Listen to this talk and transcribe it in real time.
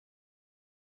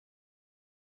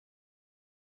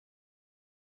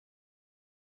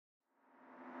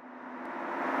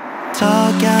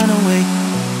talk out away.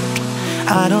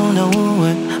 I don't know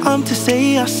what I'm to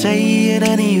say, I'll say it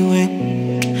anyway.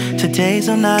 Today's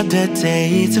another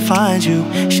day to find you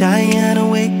shying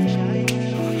away.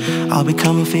 I'll be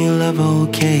coming for your love,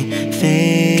 okay?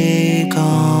 Take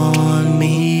on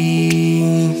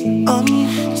me,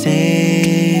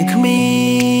 take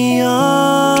me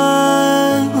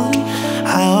on.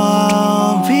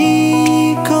 I'll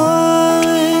be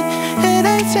gone, and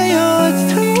I say yours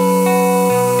too.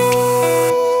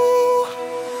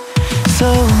 So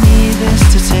needless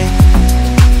to say,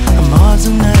 I'm odds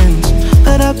and ends,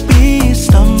 let I be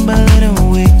stumbling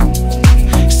away.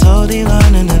 Slowly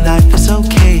learning that life is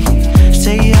okay.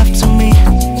 Say after me,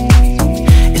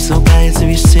 it's so bad to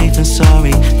be safe and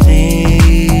sorry.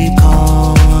 Take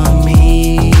on me,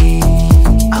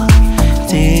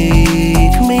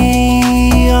 take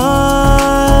me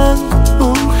on.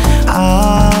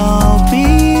 I'll be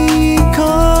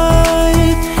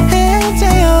gone in a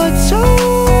day or two.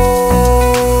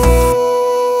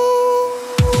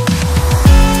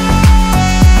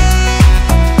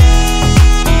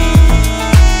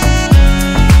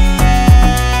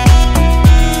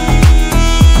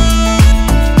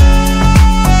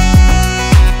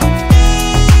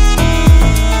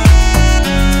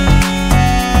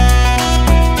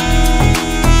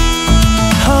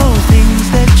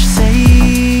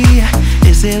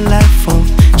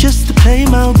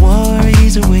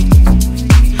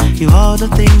 All the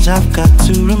things I've got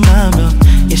to remember,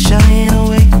 you're shying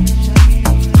away.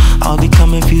 I'll be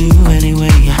coming for you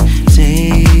anyway.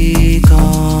 Take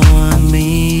on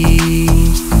me.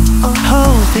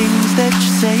 All things that you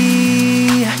say,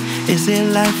 is it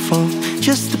life or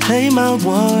just to play my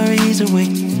worries away?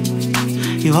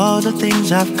 You're all the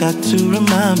things I've got to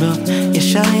remember, you're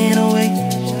shying away.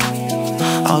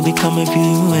 I'll be coming for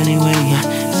you anyway.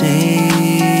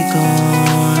 Take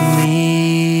on me.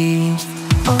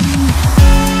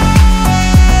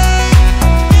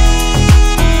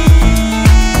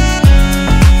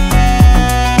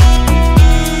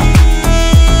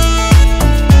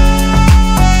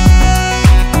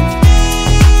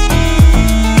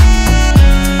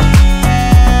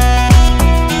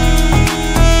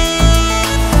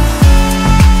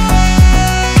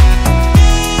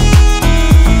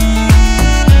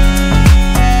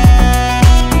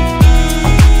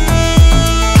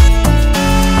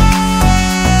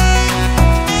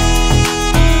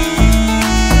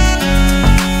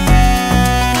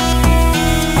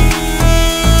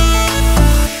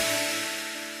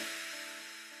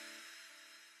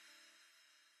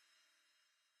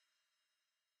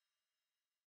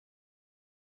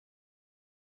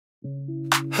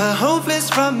 A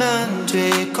hopeless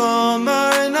romantic all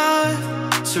my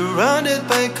life, surrounded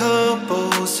by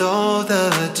couples all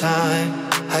the time.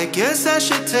 I guess I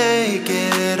should take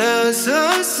it as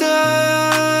a sign.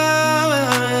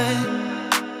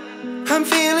 I'm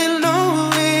feeling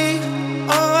lonely,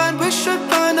 oh, I wish I'd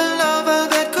find a lover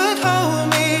that could hold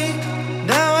me.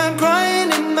 Now I'm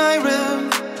crying in my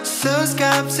room, so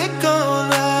skeptical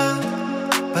love,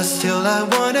 but still I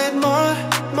wanted more,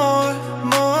 more,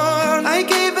 more. I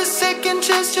gave a second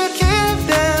chance to give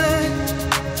that,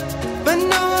 but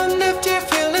now I'm left here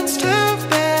feeling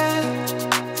stupid.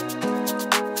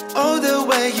 Oh, the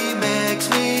way he makes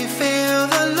me feel,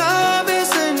 the love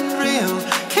isn't real.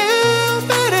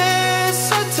 Cupid is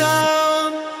so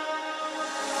dumb.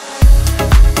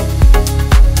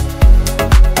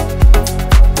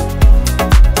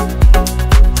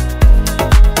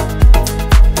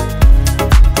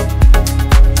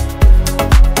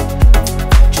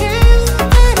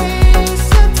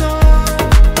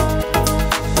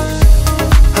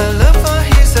 I love how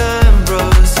he's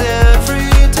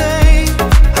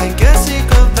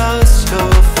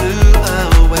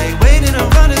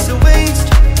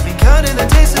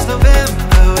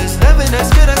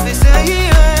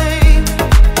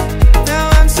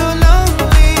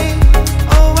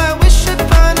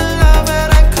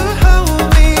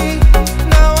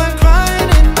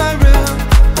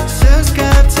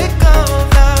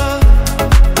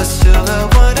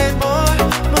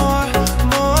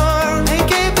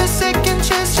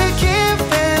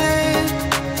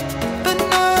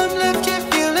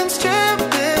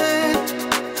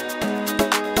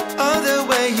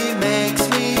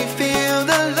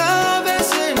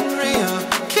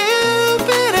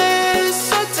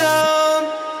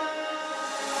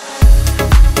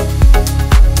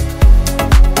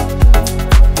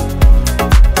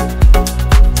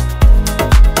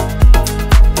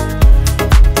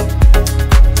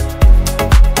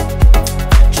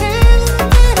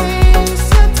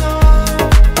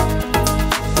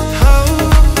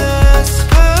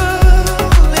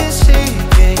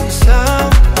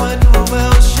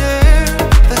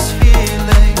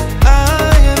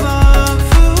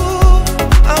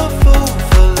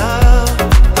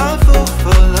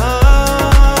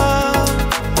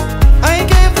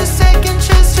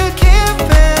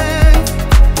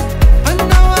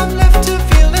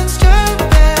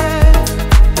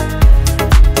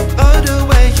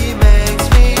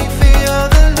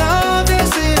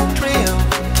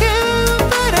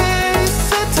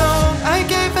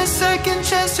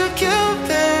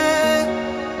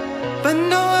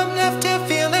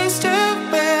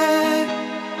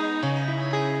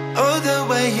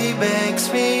way he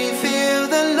makes me feel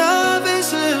that love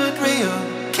isn't real.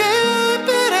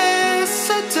 Cupid is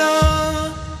a dawn.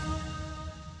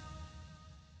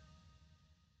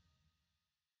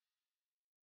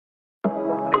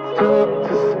 Too late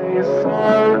to say you're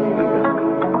sorry.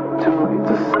 Too late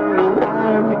to say you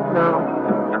want me now.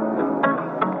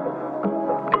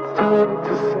 It's too late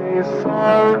to say you're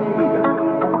sorry.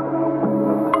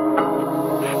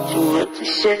 Too late to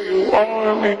say you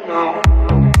want me now.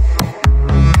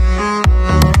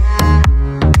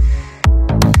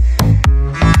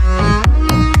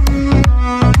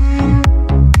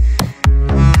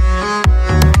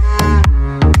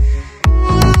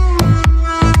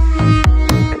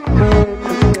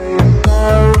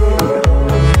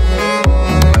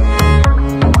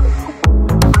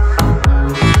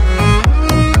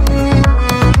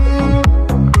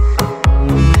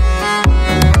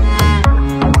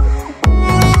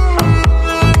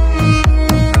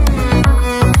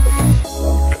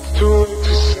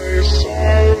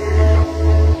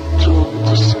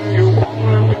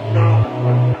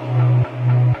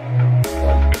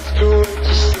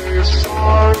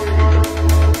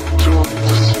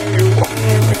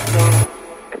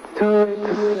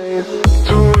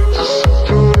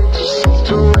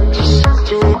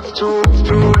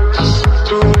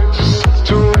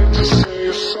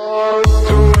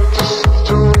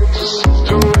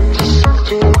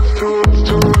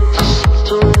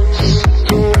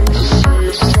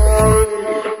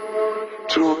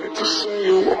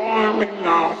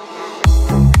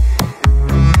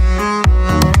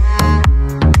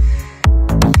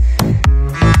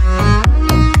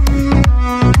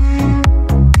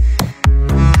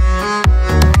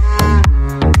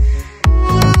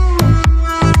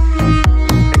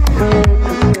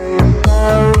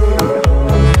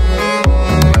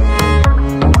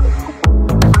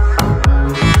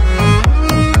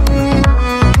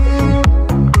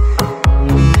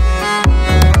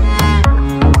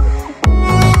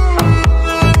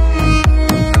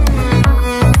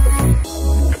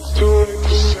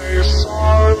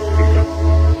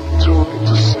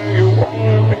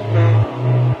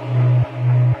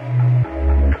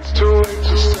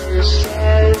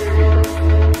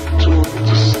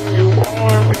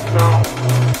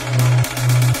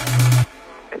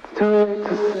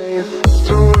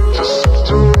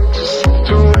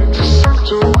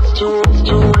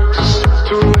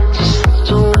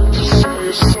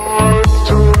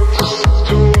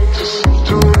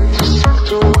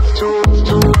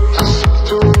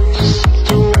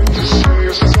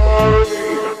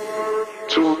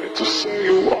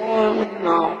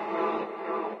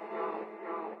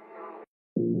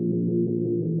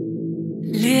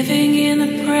 Living in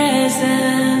the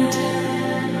present,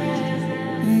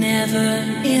 never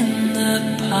in the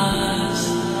past.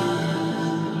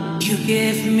 You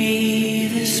give me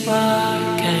the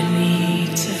spark I need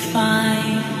to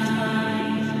find.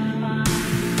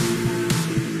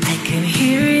 I can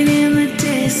hear it in the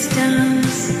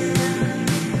distance,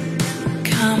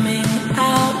 coming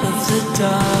out of the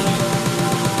dark.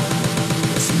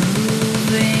 It's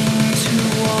moving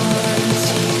towards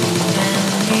you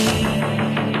and me.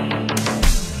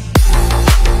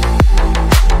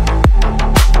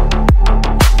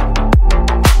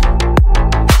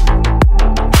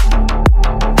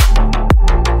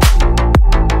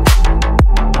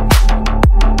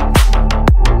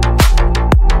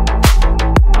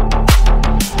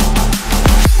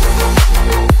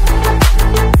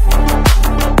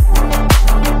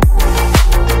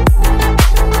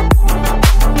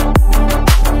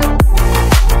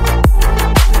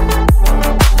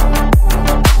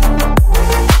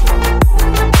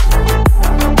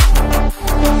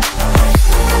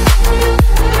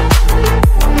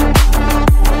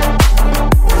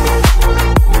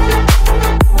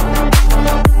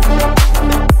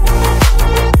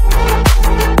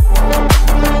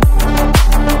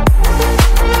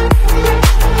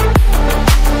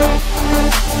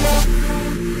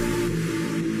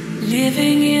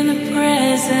 Living in the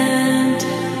present,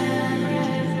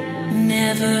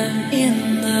 never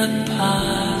in the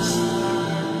past.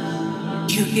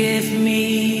 You give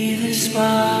me the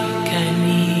spark I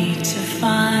need to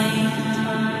find.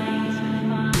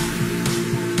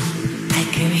 I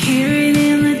can hear it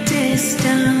in the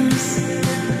distance,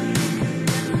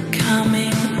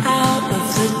 coming out of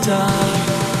the dark.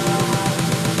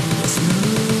 It's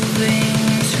moving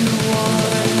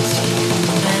towards you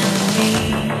and me.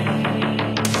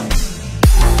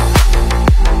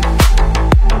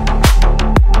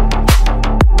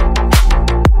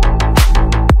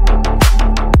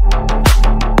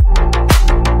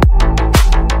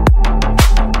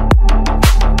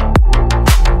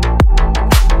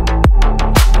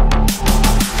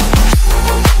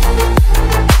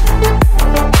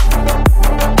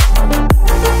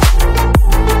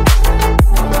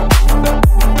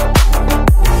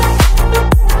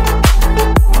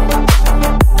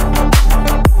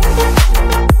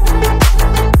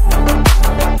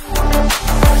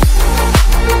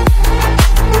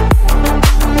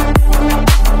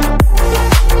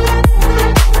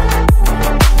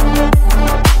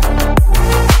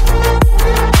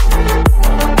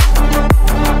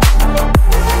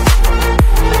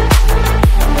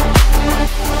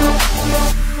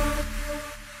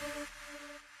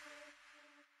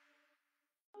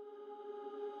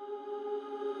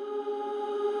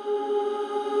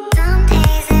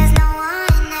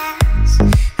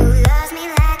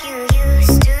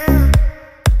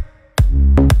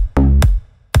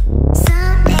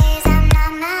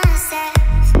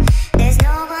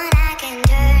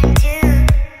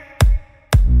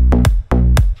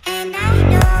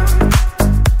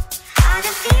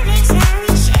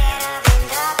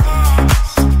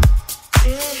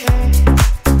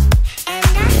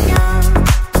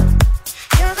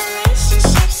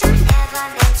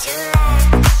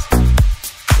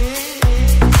 Yeah.